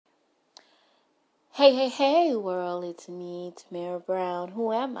Hey, hey, hey, world, it's me, Tamara Brown.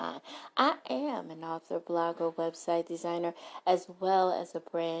 Who am I? I am an author, blogger, website designer, as well as a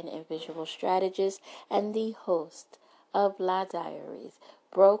brand and visual strategist, and the host of La Diaries.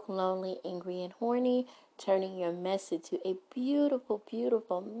 Broke, lonely, angry, and horny, turning your mess into a beautiful,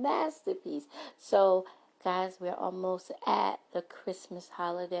 beautiful masterpiece. So, guys, we're almost at the Christmas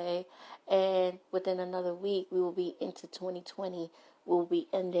holiday, and within another week, we will be into 2020. We'll be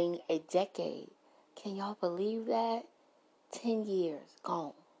ending a decade. Can y'all believe that? 10 years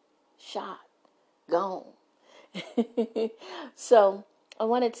gone. Shot. Gone. So I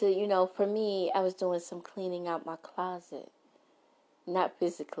wanted to, for me, I was doing some cleaning out my closet. Not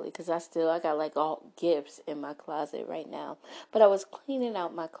physically, because I got like all gifts in my closet right now. But I was cleaning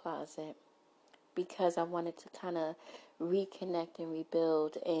out my closet because I wanted to kind of reconnect and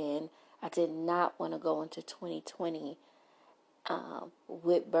rebuild. And I did not want to go into 2020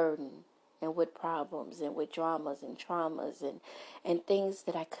 with burden and with problems and with dramas and traumas and things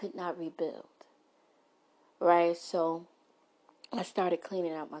that I could not rebuild. Right? So I started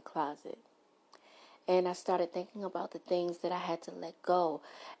cleaning out my closet. And I started thinking about the things that I had to let go.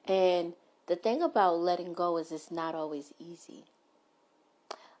 And the thing about letting go is it's not always easy.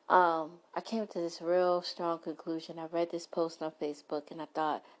 I came to this real strong conclusion. I read this post on Facebook and I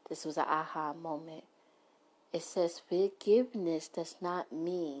thought this was an aha moment. It says forgiveness does not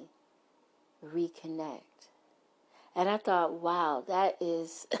mean reconnect. And I thought, wow,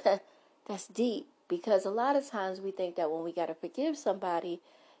 that's deep. Because a lot of times we think that when we got to forgive somebody,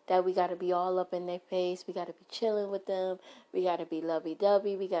 that we got to be all up in their face. We got to be chilling with them. We got to be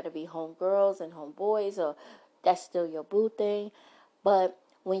lovey-dovey. We got to be homegirls and homeboys, or that's still your boo thing. But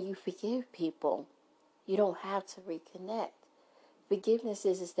when you forgive people, you don't have to reconnect. Forgiveness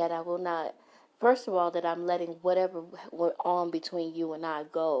is that I will not, first of all, that I'm letting whatever went on between you and I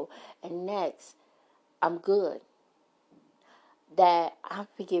go. And next, I'm good. That I'm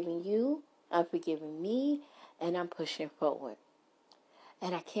forgiving you, I'm forgiving me, and I'm pushing forward.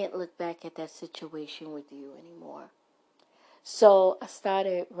 And I can't look back at that situation with you anymore. So I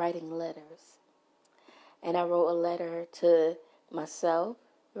started writing letters. And I wrote a letter to myself,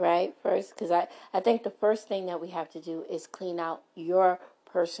 right? First, because I think the first thing that we have to do is clean out your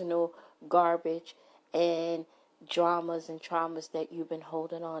personal garbage and dramas and traumas that you've been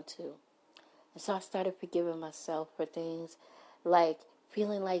holding on to. And so I started forgiving myself for things like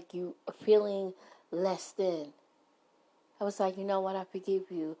feeling less than. I was like, you know what? I forgive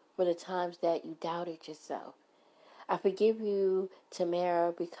you for the times that you doubted yourself. I forgive you,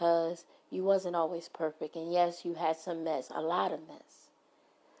 Tamara, because you wasn't always perfect. And yes, you had some mess, a lot of mess.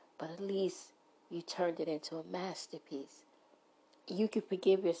 But at least you turned it into a masterpiece. You can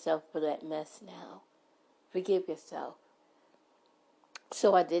forgive yourself for that mess now. Forgive yourself.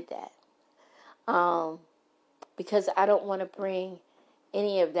 So I did that. Because I don't want to bring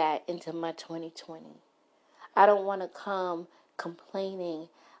any of that into my 2020. I don't want to come complaining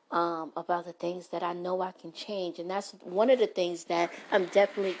about the things that I know I can change. And that's one of the things that I'm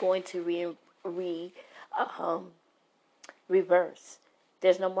definitely going to reverse.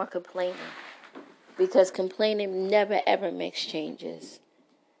 There's no more complaining. Because complaining never ever makes changes.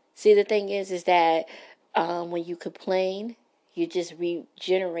 See, the thing is that when you complain, you're just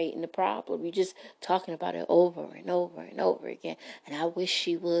regenerating the problem. You're just talking about it over and over and over again. And I wish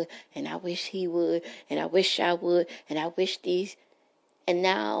she would, and I wish he would, and I wish I would, and I wish these. And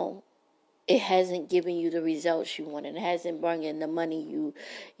now it hasn't given you the results you wanted. It hasn't brought in the money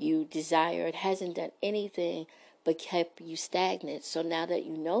you desire. It hasn't done anything but kept you stagnant. So now that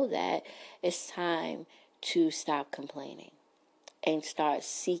you know that, it's time to stop complaining and start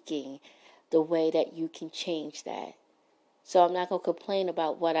seeking the way that you can change that. So I'm not gonna complain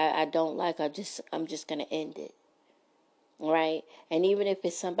about what I don't like. I'm just gonna end it. Right? And even if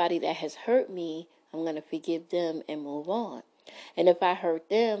it's somebody that has hurt me, I'm gonna forgive them and move on. And if I hurt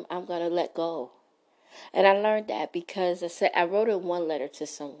them, I'm gonna let go. And I learned that because I wrote in one letter to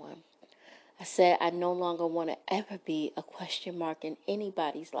someone. I said I no longer want to ever be a question mark in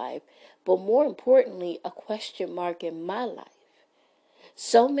anybody's life, but more importantly, a question mark in my life.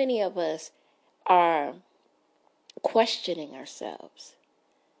 So many of us are questioning ourselves,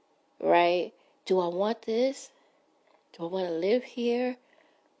 right? Do I want this? Do I want to live here?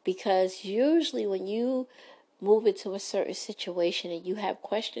 Because usually when you move into a certain situation and you have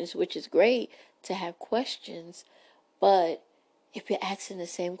questions, which is great to have questions, but if you're asking the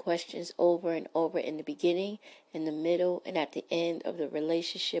same questions over and over in the beginning, in the middle, and at the end of the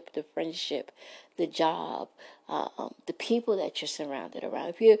relationship, the friendship, the job, the people that you're surrounded around,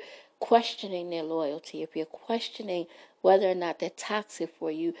 if you're questioning their loyalty, if you're questioning whether or not they're toxic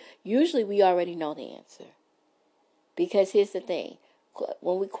for you, usually we already know the answer. Because here's the thing.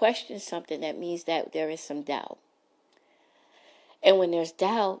 When we question something, that means that there is some doubt. And when there's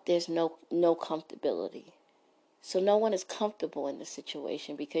doubt, there's no comfortability. So no one is comfortable in the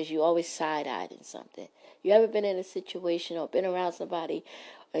situation because you always side-eyed in something. You ever been in a situation or been around somebody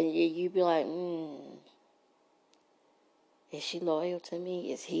and you be like, is she loyal to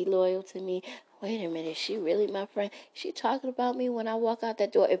me? Is he loyal to me? Wait a minute, is she really my friend? Is she talking about me when I walk out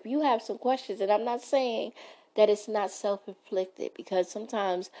that door? If you have some questions, and I'm not saying that it's not self-inflicted, because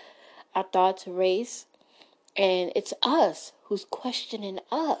sometimes our thoughts race and it's us who's questioning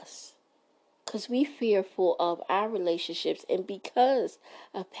us. Because we fearful of our relationships, and because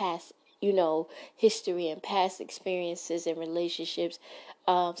of past, history and past experiences and relationships,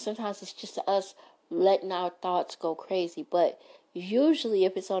 sometimes it's just us letting our thoughts go crazy. But usually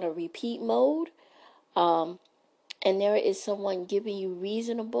if it's on a repeat mode, and there is someone giving you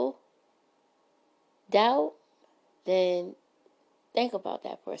reasonable doubt, then think about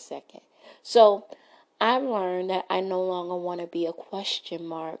that for a second. So I've learned that I no longer want to be a question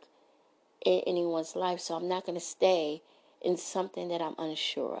mark in anyone's life, so I'm not going to stay in something that I'm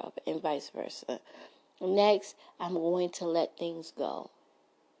unsure of, and vice versa. Next, I'm going to let things go.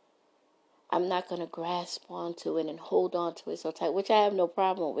 I'm not going to grasp onto it and hold on to it so tight, which I have no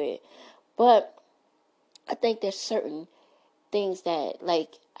problem with. But I think there's certain things that,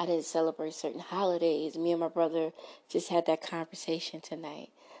 like, I didn't celebrate certain holidays. Me and my brother just had that conversation tonight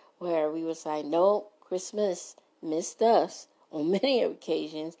where we was like, nope, Christmas missed us on many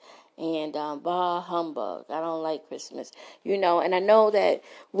occasions. And bah humbug, I don't like Christmas, and I know that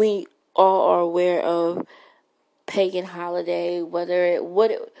we all are aware of pagan holiday,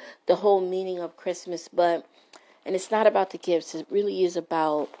 the whole meaning of Christmas, and it's not about the gifts. It really is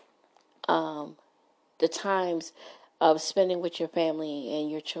about the times of spending with your family and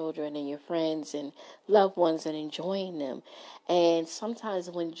your children and your friends and loved ones and enjoying them. And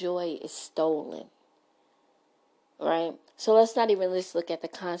sometimes when joy is stolen, right? So let's not even just look at the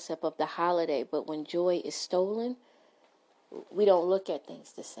concept of the holiday, but when joy is stolen, we don't look at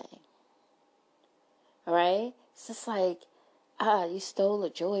things the same. All right? It's just like, you stole the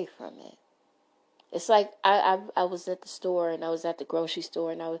joy from it. It's like I was at the store, and I was at the grocery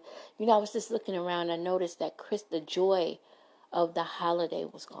store, and I was just looking around, and I noticed that the joy of the holiday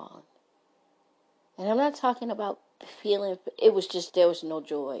was gone. And I'm not talking about feeling, it was just, there was no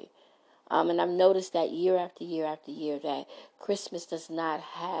joy. And I've noticed that year after year after year that Christmas does not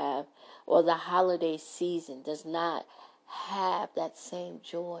have, or the holiday season does not have that same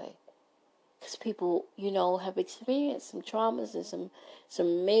joy. Because people, have experienced some traumas and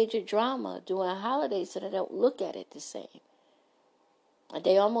some major drama during holidays, so they don't look at it the same. And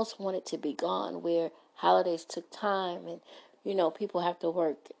they almost want it to be gone, where holidays took time and, people have to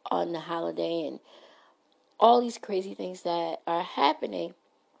work on the holiday and all these crazy things that are happening.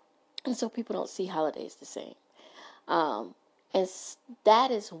 And so people don't see holidays the same. And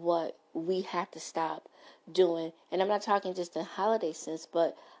that is what we have to stop doing. And I'm not talking just in holiday sense,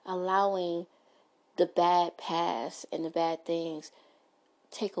 but allowing the bad past and the bad things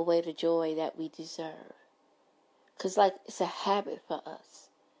take away the joy that we deserve. Because, like, it's a habit for us,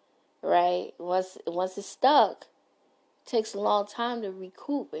 right? Once it's stuck, it takes a long time to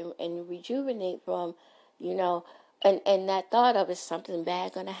recoup and rejuvenate from, and that thought of, is something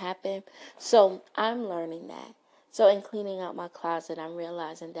bad going to happen? So I'm learning that. So in cleaning out my closet, I'm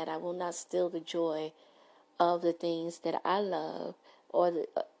realizing that I will not steal the joy of the things that I love, or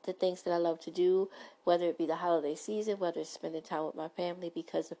the things that I love to do, whether it be the holiday season, whether it's spending time with my family,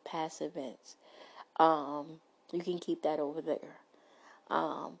 because of past events. You can keep that over there.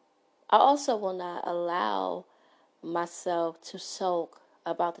 I also will not allow myself to sulk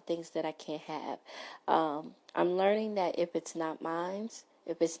about the things that I can't have. I'm learning that if it's not mine,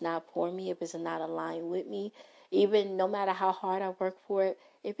 if it's not for me, if it's not aligned with me, even no matter how hard I work for it,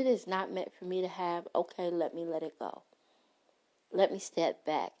 if it is not meant for me to have, okay, let it go. Let me step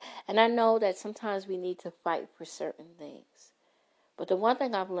back. And I know that sometimes we need to fight for certain things. But the one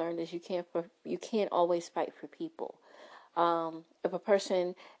thing I've learned is you can't always fight for people. If a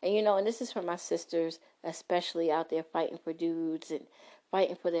person, and this is for my sisters, especially out there fighting for dudes and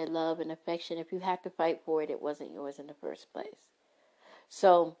fighting for their love and affection. If you have to fight for it, it wasn't yours in the first place.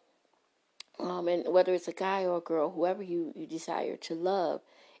 So, and whether it's a guy or a girl, whoever you desire to love,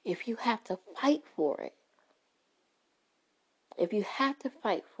 if you have to fight for it, if you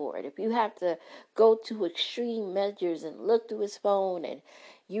have to go to extreme measures and look through his phone, and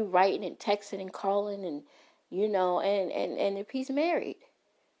you writing and texting and calling, and and if he's married,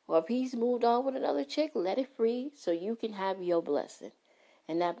 Or if he's moved on with another chick, let it free so you can have your blessing.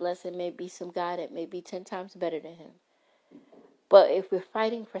 And that blessing may be some guy that may be 10 times better than him. But if we're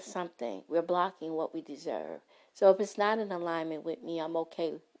fighting for something, we're blocking what we deserve. So if it's not in alignment with me, I'm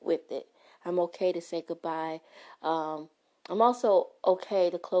okay with it. I'm okay to say goodbye. I'm also okay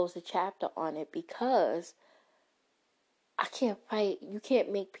to close the chapter on it because I can't fight. You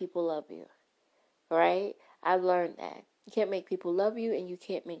can't make people love you, right? I've learned that. You can't make people love you, and you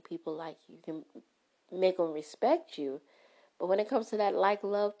can't make people like you. You can make them respect you, but when it comes to that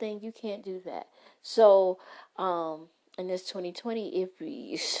like-love thing, you can't do that. So, in this 2020, if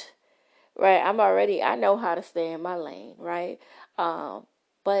we, right, I know how to stay in my lane, right?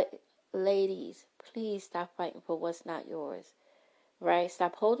 But ladies, please stop fighting for what's not yours, right?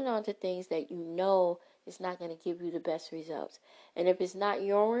 Stop holding on to things that you know is not going to give you the best results. And if it's not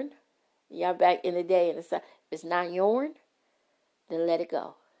yours, y'all back in the day, if it's not yours, then let it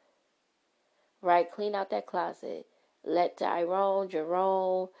go, right? Clean out that closet. Let Tyrone,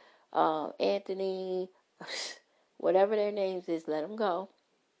 Jerome, Anthony, whatever their names is, let them go.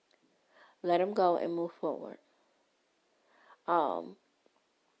 Let them go and move forward.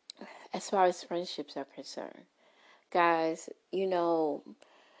 As far as friendships are concerned, guys, back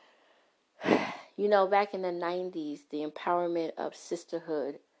in the 90s, the empowerment of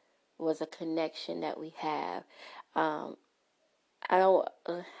sisterhood was a connection that we have. I don't.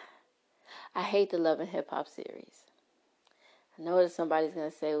 I hate the Love and Hip Hop series. I know that somebody's gonna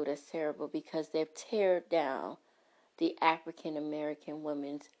say, "Oh, that's terrible," because they've teared down the African American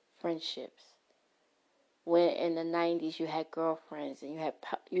women's friendships. When in the 90s you had girlfriends and you had,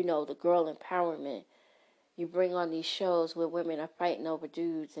 the girl empowerment. You bring on these shows where women are fighting over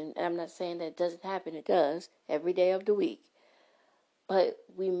dudes, and I'm not saying that it doesn't happen. It does every day of the week. But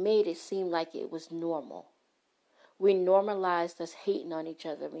we made it seem like it was normal. We normalized us hating on each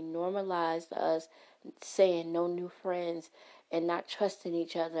other. We normalized us saying no new friends and not trusting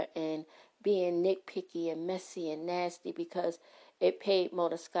each other and being nitpicky and messy and nasty because it paid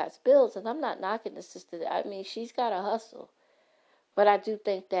Mona Scott's bills. And I'm not knocking the sister. I mean, she's got to hustle. But I do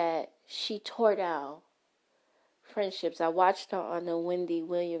think that she tore down friendships. I watched her on the Wendy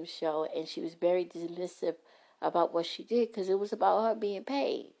Williams show, and she was very dismissive about what she did because it was about her being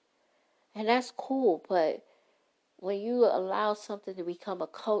paid. And that's cool, but when you allow something to become a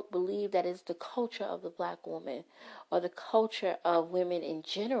cult, believe that it's the culture of the black woman or the culture of women in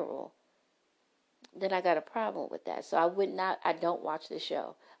general, then I got a problem with that. So I don't watch the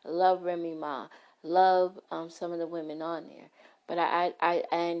show. I love Remy Ma, love some of the women on there, but I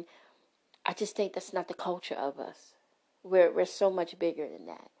just think that's not the culture of us. We're so much bigger than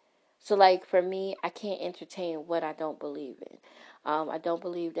that. So, like, for me, I can't entertain what I don't believe in. I don't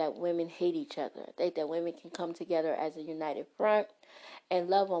believe that women hate each other. I think that women can come together as a united front and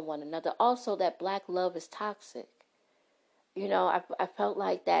love on one another. Also, that black love is toxic. I felt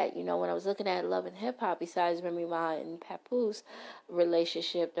like that, when I was looking at Love and Hip Hop, besides Remy Ma and Papoose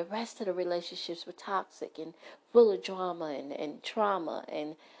relationship, the rest of the relationships were toxic and full of drama and trauma.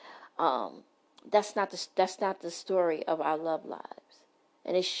 And that's not the story of our love lives.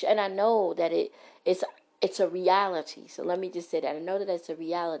 And I know that it's a reality. So let me just say that I know that it's a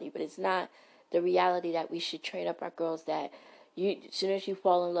reality, but it's not the reality that we should train up our girls that as soon as you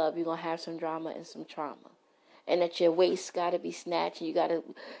fall in love, you're gonna have some drama and some trauma, and that your waist got to be snatched, and you got to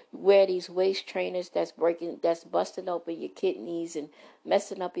wear these waist trainers that's busting open your kidneys and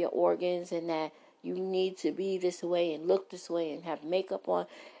messing up your organs, and that you need to be this way and look this way and have makeup on.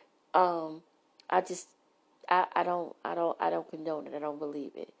 I just I don't condone it. I don't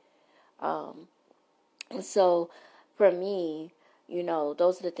believe it. And so for me,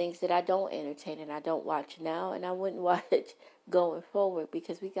 those are the things that I don't entertain and I don't watch now, and I wouldn't watch going forward,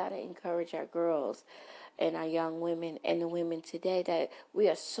 because we got to encourage our girls and our young women and the women today that we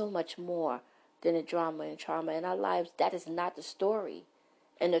are so much more than the drama and trauma in our lives. That is not the story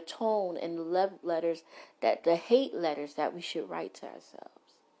and the tone and the love letters, that the hate letters that we should write to ourselves.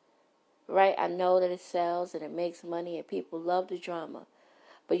 Right? I know that it sells and it makes money and people love the drama,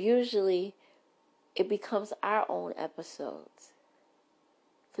 but usually it becomes our own episodes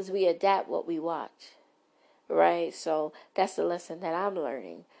because we adapt what we watch, right? So that's the lesson that I'm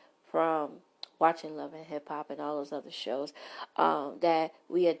learning from watching Love and Hip Hop and all those other shows, that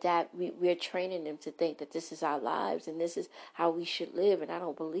we adapt. We're training them to think that this is our lives and this is how we should live, and I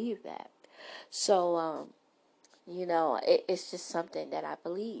don't believe that. So, it's just something that I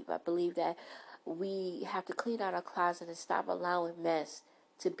believe. I believe that we have to clean out our closet and stop allowing mess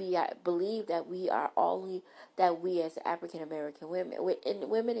to be. I believe that we as African American women, and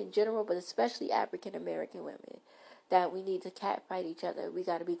women in general, but especially African American women, that we need to catfight each other. We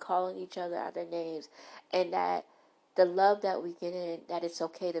got to be calling each other out their names. And that the love that we get in, that it's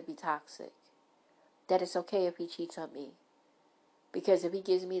okay to be toxic. That it's okay if he cheats on me. Because if he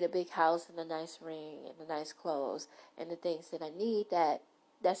gives me the big house and the nice ring and the nice clothes and the things that I need,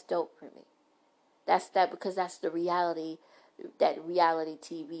 that's dope for me. Because that's the reality that reality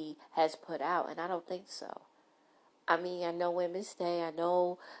TV has put out, and I don't think so. I mean, I know women stay. I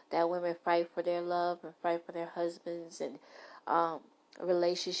know that women fight for their love and fight for their husbands and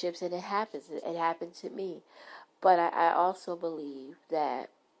relationships, and it happens. It happened to me. But I also believe that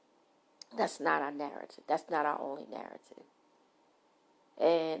that's not our narrative. That's not our only narrative.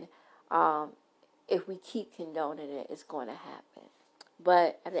 And if we keep condoning it, it's going to happen.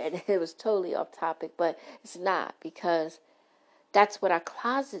 But and it was totally off topic, but it's not, because that's what our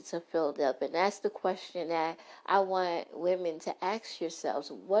closets are filled up. And that's the question that I want women to ask yourselves.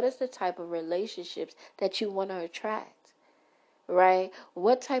 What is the type of relationships that you want to attract? Right?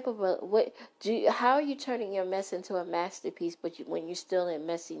 What type of how are you turning your mess into a masterpiece when you're still in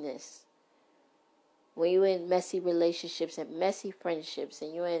messiness? When you're in messy relationships and messy friendships,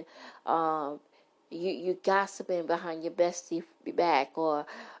 and you're in you gossiping behind your bestie back, or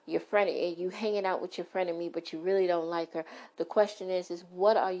your friend, and you hanging out with your frenemy, but you really don't like her. The question is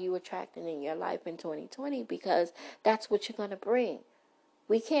what are you attracting in your life in 2020? Because that's what you're going to bring.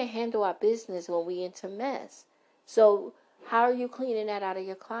 We can't handle our business when we into mess. So how are you cleaning that out of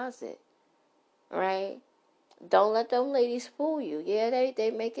your closet? Right? Don't let them ladies fool you. Yeah,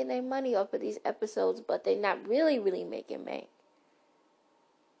 they making their money off of these episodes, but they not really making bank.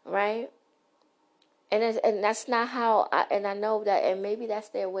 Right? And that's not how, I know that, and maybe that's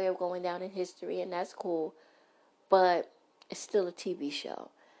their way of going down in history, and that's cool, but it's still a TV show.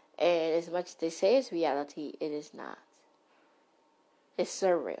 And as much as they say it's reality, it is not. It's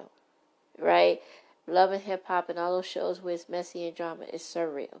surreal, right? Love and Hip Hop and all those shows where it's messy and drama, it's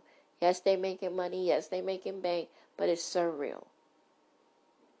surreal. Yes, they making money, yes, they making bank, but it's surreal.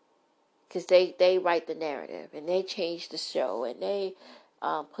 Because they write the narrative, and they change the show, and they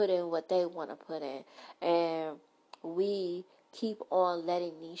put in what they want to put in. And we keep on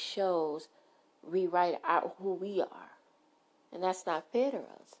letting these shows rewrite out who we are. And that's not fair to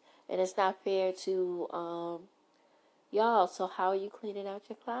us. And it's not fair to y'all. So how are you cleaning out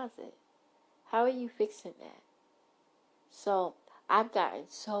your closet? How are you fixing that? So I've gotten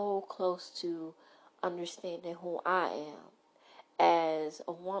so close to understanding who I am as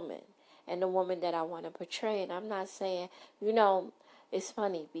a woman, and the woman that I want to portray. And I'm not saying, it's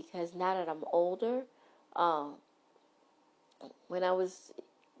funny because now that I'm older, when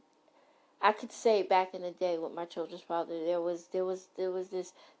I could say back in the day with my children's father, there was this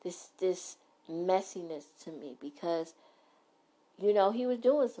messiness to me, because, he was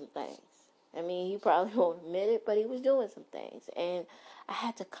doing some things. I mean, he probably won't admit it, but he was doing some things. And I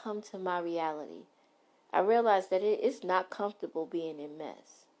had to come to my reality. I realized that it's not comfortable being in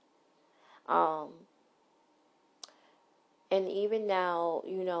mess. And even now,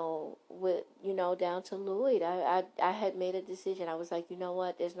 with, down to Lloyd, I had made a decision. I was like, you know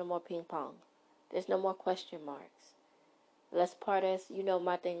what? There's no more ping pong. There's no more question marks. Let's part as,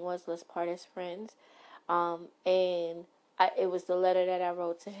 my thing was, let's part as friends. And it was the letter that I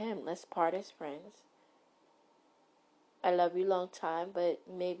wrote to him. Let's part as friends. I love you long time, but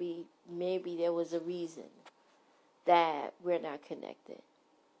maybe there was a reason that we're not connected.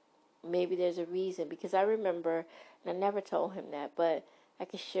 Maybe there's a reason, because I remember, and I never told him that, but I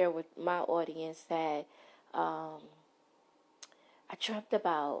can share with my audience that I dreamt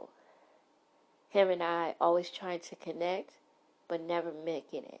about him and I always trying to connect, but never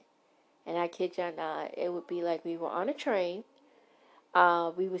making it. And I kid you not, it would be like we were on a train.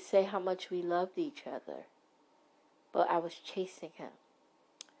 We would say how much we loved each other, but I was chasing him,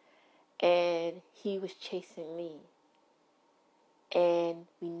 and he was chasing me, and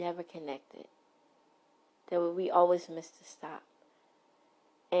we never connected. That we always missed a stop.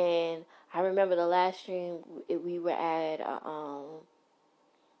 And I remember the last stream, we were at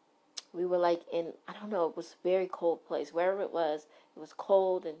we were like in, I don't know, it was a very cold place. Wherever it was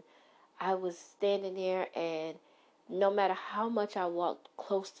cold, and I was standing there, and no matter how much I walked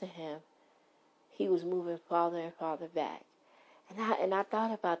close to him, he was moving farther and farther back. And I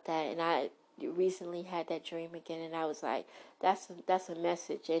thought about that, and I recently had that dream again, and I was like, that's a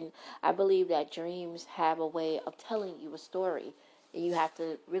message. And I believe that dreams have a way of telling you a story, and you have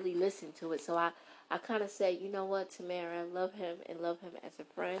to really listen to it. So I kind of say, you know what, Tamara, love him and love him as a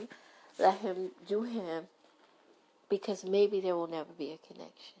friend. Let him do him, because maybe there will never be a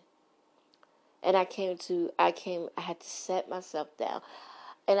connection. And I had to set myself down.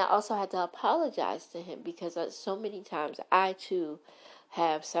 And I also had to apologize to him because so many times I too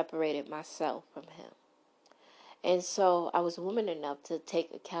have separated myself from him. And so I was woman enough to take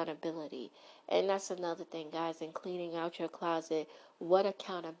accountability. And that's another thing, guys, in cleaning out your closet. What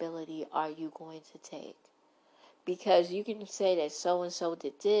accountability are you going to take? Because you can say that so-and-so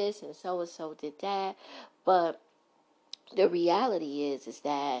did this and so-and-so did that. But the reality is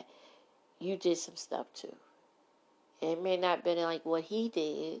that you did some stuff too. It may not have been like what he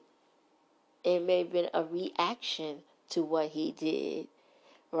did. It may have been a reaction to what he did,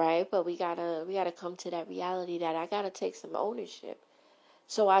 right? But we gotta come to that reality that I gotta take some ownership.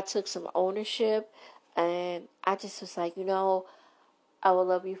 So I took some ownership, and I just was like, I will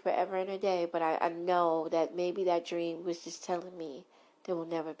love you forever and a day. But I know that maybe that dream was just telling me there will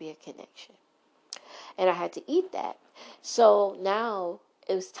never be a connection, and I had to eat that. So now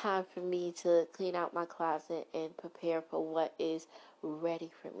it was time for me to clean out my closet and prepare for what is ready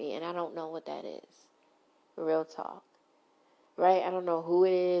for me. And I don't know what that is. Real talk. Right? I don't know who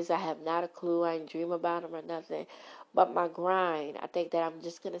it is. I have not a clue. I didn't dream about them or nothing. But my grind, I think that I'm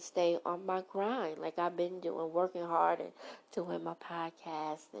just going to stay on my grind like I've been doing, working hard and doing my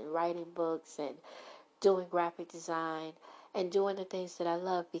podcast and writing books and doing graphic design and doing the things that I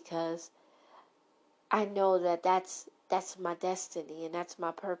love, because I know that that's my destiny and that's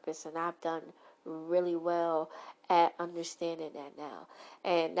my purpose, and I've done really well at understanding that now.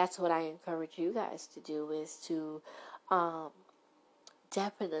 And that's what I encourage you guys to do, is to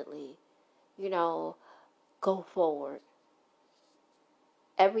definitely, go forward.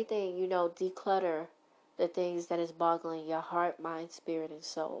 Everything, declutter the things that is boggling your heart, mind, spirit, and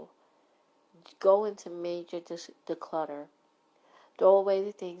soul. Go into major declutter. Throw away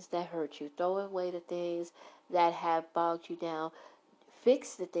the things that hurt you. Throw away the things that have bogged you down.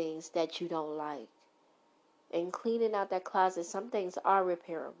 Fix the things that you don't like. And cleaning out that closet, some things are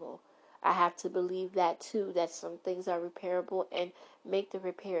repairable. I have to believe that too, that some things are repairable, and make the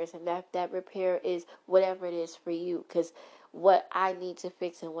repairs. And that repair is whatever it is for you. Because what I need to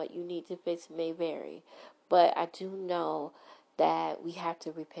fix and what you need to fix may vary. But I do know that we have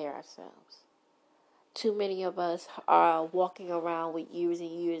to repair ourselves. Too many of us are walking around with years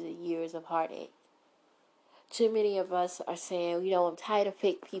and years and years of heartache. Too many of us are saying, I'm tired of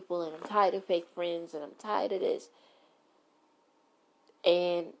fake people, and I'm tired of fake friends, and I'm tired of this.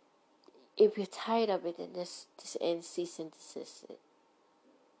 And if you're tired of it, then just end, cease and desist it.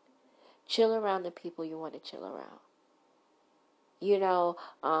 Chill around the people you want to chill around.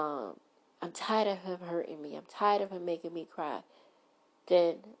 I'm tired of him hurting me. I'm tired of him making me cry.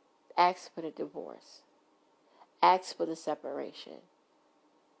 Then ask for the divorce. Ask for the separation.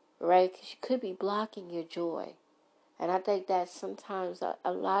 Right? Because you could be blocking your joy. And I think that sometimes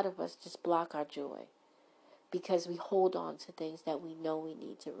a lot of us just block our joy because we hold on to things that we know we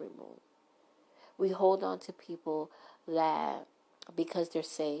need to remove. We hold on to people that, because they're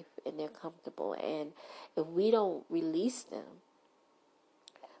safe and they're comfortable, and if we don't release them,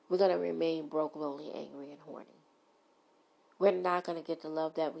 we're going to remain broke, lonely, angry, and horny. We're not going to get the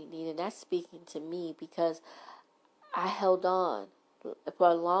love that we need. And that's speaking to me, because I held on for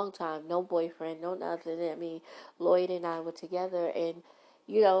a long time. No boyfriend, no nothing. I mean, Lloyd and I were together, and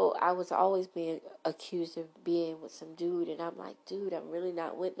I was always being accused of being with some dude, and I'm like, dude, I'm really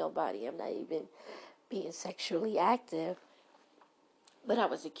not with nobody. I'm not even being sexually active. But I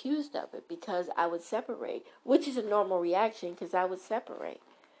was accused of it because I would separate, which is a normal reaction, because I would separate,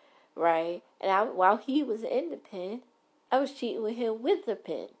 right? And while he was in the pen, I was cheating with him with the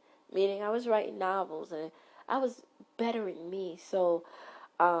pen, meaning I was writing novels and I was bettering me. So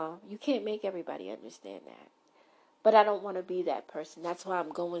you can't make everybody understand that. But I don't want to be that person. That's why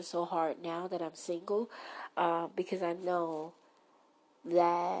I'm going so hard now that I'm single, because I know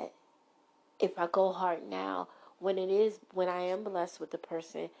that if I go hard now, when I am blessed with the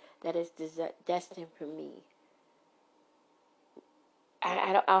person that is destined for me,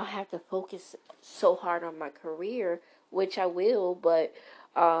 I'll have to focus so hard on my career, which I will, but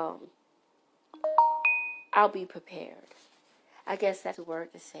I'll be prepared. I guess that's a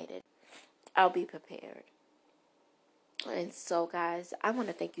word to say that. I'll be prepared. And so, guys, I want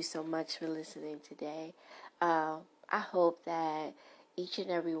to thank you so much for listening today. I hope that each and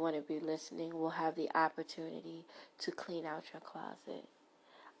every one of you listening will have the opportunity to clean out your closet,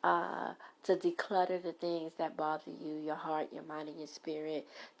 to declutter the things that bother you, your heart, your mind, and your spirit,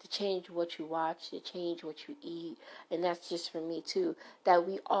 to change what you watch, to change what you eat. And that's just for me, too, that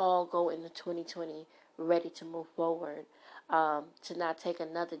we all go into 2020 ready to move forward. to not take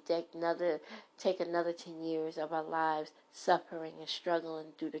take another 10 years of our lives suffering and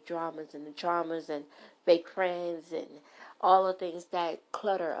struggling through the dramas and the traumas and fake friends and all the things that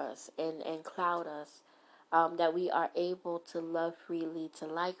clutter us and cloud us. That we are able to love freely, to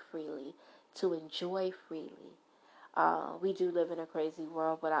like freely, to enjoy freely. We do live in a crazy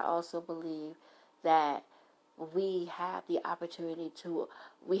world, but I also believe that we have the opportunity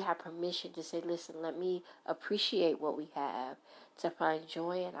we have permission to say, listen, let me appreciate what we have, to find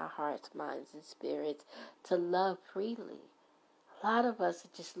joy in our hearts, minds, and spirits, to love freely. A lot of us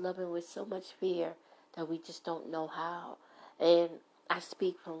are just loving with so much fear that we just don't know how. And I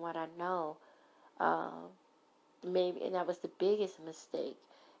speak from what I know. Maybe, and that was the biggest mistake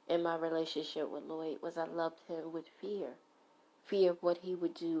in my relationship with Lloyd, was I loved him with fear. Fear of what he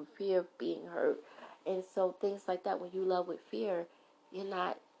would do, fear of being hurt. And so things like that, when you love with fear, you're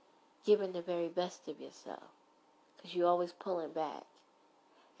not giving the very best of yourself, because you're always pulling back.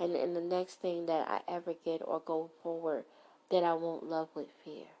 And the next thing that I ever get or go forward, that I won't love with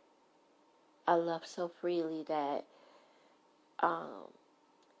fear. I love so freely that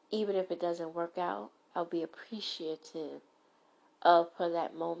even if it doesn't work out, I'll be appreciative of, for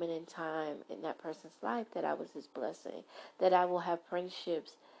that moment in time in that person's life, that I was his blessing, that I will have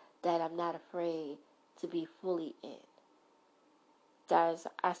friendships that I'm not afraid to be fully in. Guys,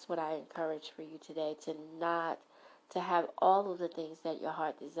 that's what I encourage for you today, to have all of the things that your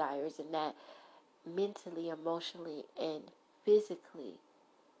heart desires, and that mentally, emotionally, and physically,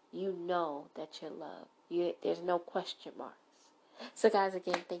 you know that you're loved. There's no question marks. So guys,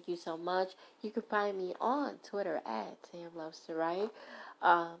 again, thank you so much. You can find me on Twitter at Tam Loves to Write.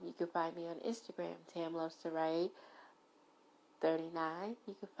 You can find me on Instagram, Tam Loves to Write 39.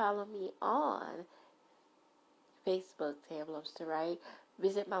 You can follow me on Facebook, Tam Loves to Write.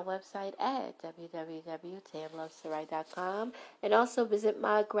 Visit my website at www.tamlovestowrite.com, and also visit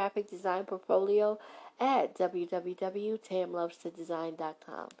my graphic design portfolio at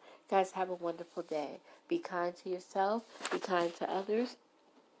www.tamlovetodesign.com. Guys, have a wonderful day. Be kind to yourself. Be kind to others.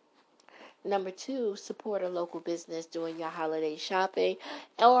 Number 2, support a local business doing your holiday shopping,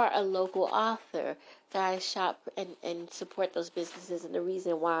 or a local author. Guys, shop and support those businesses. And the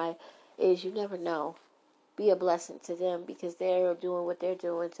reason why is, you never know. Be a blessing to them, because they're doing what they're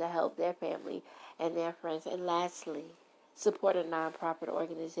doing to help their family and their friends. And lastly, support a nonprofit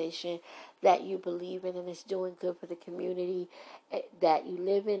organization that you believe in and is doing good for the community that you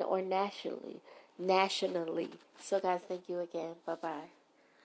live in, or nationally. So guys, thank you again. Bye-bye.